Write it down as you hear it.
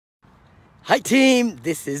Hi team,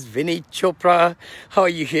 this is Vinny Chopra. How are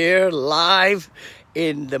you here live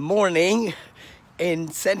in the morning in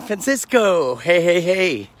San Francisco?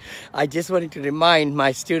 Hey. I just wanted to remind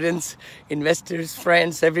my students, investors,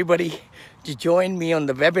 friends, everybody to join me on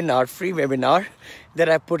the webinar, free webinar that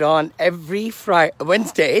I put on every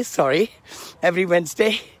Wednesday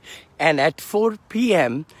and at 4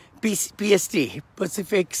 p.m. PST,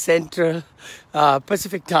 Pacific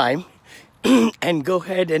Time. And go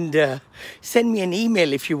ahead and send me an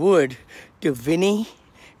email if you would to Vinny,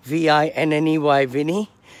 V-I-N-N-E-Y, Vinny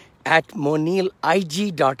at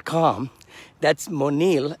moneil.ig.com. That's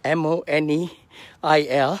Moneil,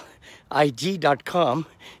 M-O-N-E-I-L, IG.com,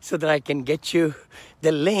 so that I can get you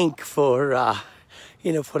the link for the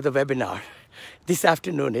webinar. This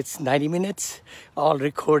afternoon, it's 90 minutes, all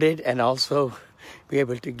recorded, and also be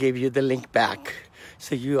able to give you the link back.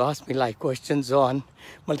 So you ask me like questions on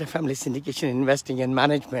multifamily syndication, investing and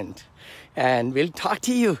management. And we'll talk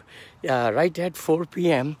to you right at 4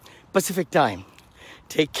 p.m. Pacific time.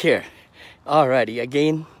 Take care. Alrighty,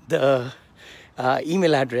 again, the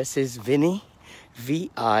email address is Vinny,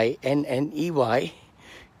 V-I-N-N-E-Y,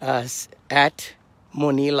 at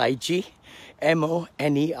Moneil, I-G,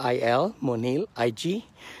 M-O-N-E-I-L,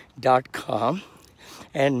 moneil.ig.com.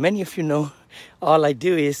 And many of you know all I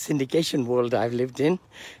do is syndication world I've lived in,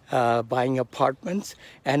 buying apartments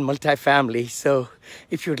and multifamily. So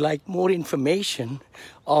if you'd like more information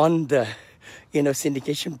on the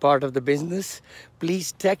syndication part of the business,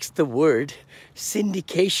 please text the word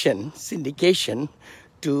syndication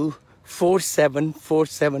to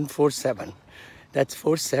 474747. That's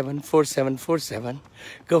 474747.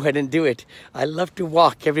 Go ahead and do it. I love to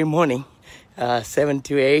walk every morning. 7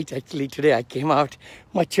 to 8. Actually, today I came out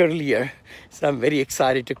much earlier, so I'm very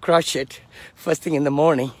excited to crush it first thing in the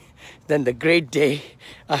morning, then the great day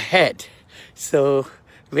ahead. So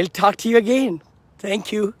we'll talk to you again.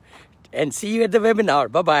 Thank you, and see you at the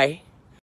webinar. Bye-bye.